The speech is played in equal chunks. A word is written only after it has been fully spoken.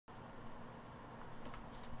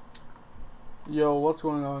Yo, what's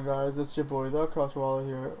going on, guys? It's your boy the Crosswallet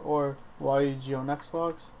here, or YEG on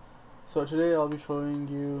Xbox. So today I'll be showing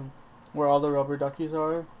you where all the rubber duckies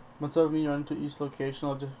are. Instead of me running to each location,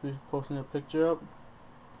 I'll just be posting a picture up.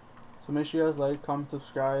 So make sure you guys like, comment,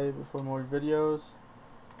 subscribe for more videos,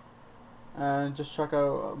 and just check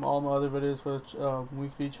out all my other videos for the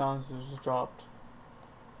weekly challenges just dropped.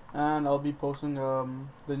 And I'll be posting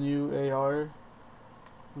the new AR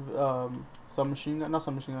submachine gun, not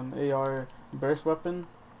submachine gun, AR burst weapon.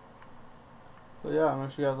 So yeah,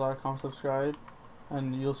 make sure you guys like, comment, subscribe,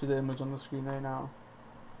 and you'll see the image on the screen right now.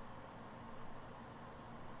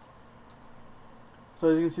 So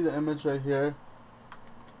as you can see the image right here.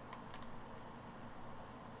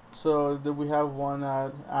 So we have one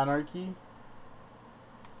at Anarchy.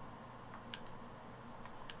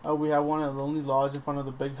 We have one at Lonely Lodge in front of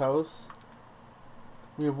the big house.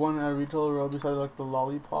 We have one at Retail Row beside like the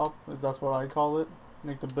lollipop, that's what I call it,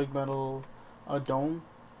 like the big metal dome.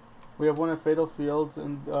 We have one at Fatal Fields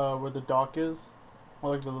in where the dock is,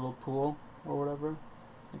 or like the little pool or whatever,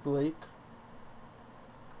 like the lake.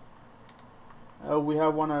 We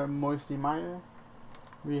have one at Moisty Mire.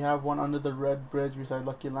 We have one under the red bridge beside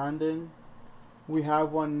Lucky Landing. We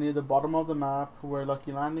have one near the bottom of the map where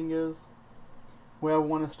Lucky Landing is. We have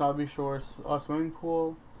one at Snobby Shores swimming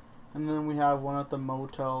pool. And then we have one at the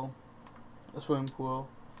motel, a swimming pool.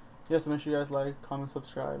 Yes, make sure you guys like, comment,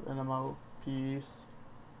 subscribe, and I'm out. Peace.